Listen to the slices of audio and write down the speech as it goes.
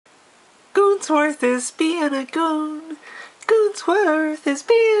Goonsworth is being a goon. Goonsworth is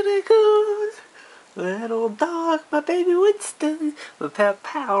being a goon. Little dog, my baby Winston. My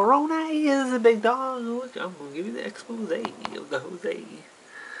peperonie is a big dog. I'm gonna give you the expose of the Jose.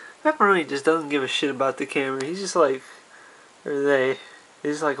 Pepperoni just doesn't give a shit about the camera. He's just like, or they.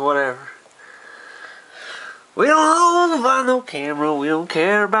 He's like, whatever. We don't know about no camera. We don't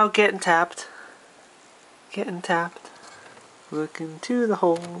care about getting tapped. Getting tapped. Looking to the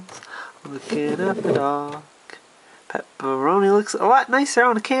holes. Looking at the dog. Pepperoni looks a lot nicer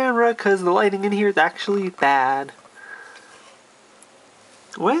on the camera because the lighting in here is actually bad.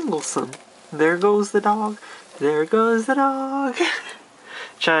 Wangleson. There goes the dog. There goes the dog.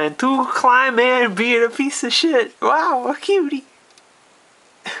 Trying to climb and being a piece of shit. Wow, a cutie.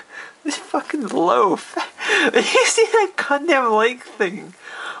 This fucking loaf. You see that goddamn lake thing?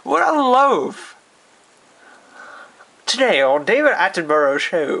 What a loaf. Today on David Attenborough's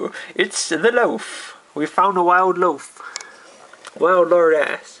show, it's the loaf. We found a wild loaf. Wild lord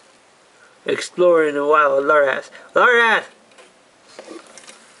ass. Exploring a wild lord ass. Lord ass!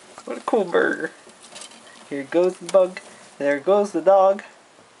 What a cool burger. Here goes the bug. There goes the dog.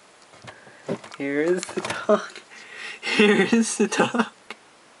 Here is the dog. Here is the dog.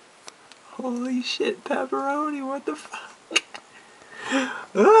 Holy shit, pepperoni, what the fuck?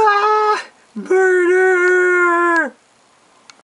 Ah! Murder!